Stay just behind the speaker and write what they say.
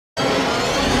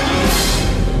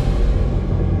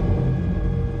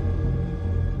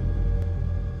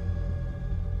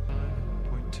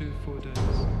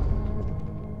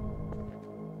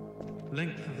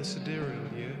sidereal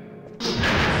year.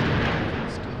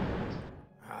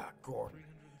 Gordon,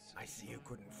 I see you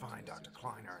couldn't find Dr.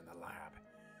 Kleiner in the lab.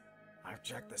 I've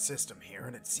checked the system here,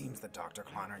 and it seems that Dr.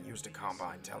 Kleiner used a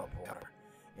combine teleporter.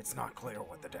 It's not clear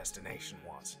what the destination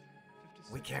was.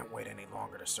 We can't wait any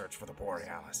longer to search for the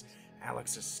Borealis.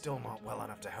 Alyx is still not well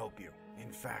enough to help you.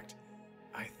 In fact,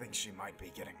 I think she might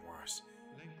be getting worse.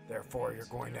 Therefore, you're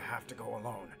going to have to go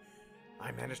alone.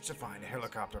 I managed to find a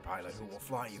helicopter pilot who will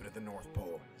fly you to the North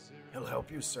Pole. He'll help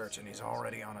you search, and he's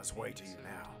already on his way to you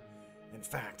now. In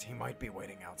fact, he might be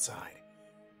waiting outside.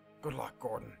 Good luck,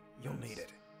 Gordon. You'll need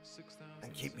it.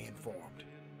 And keep me informed.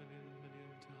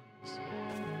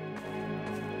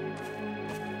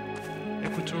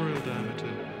 Equatorial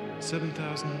diameter,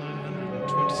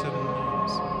 7,927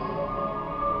 miles.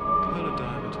 Polar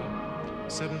diameter,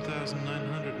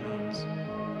 7,900 miles.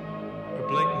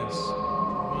 Obliqueness,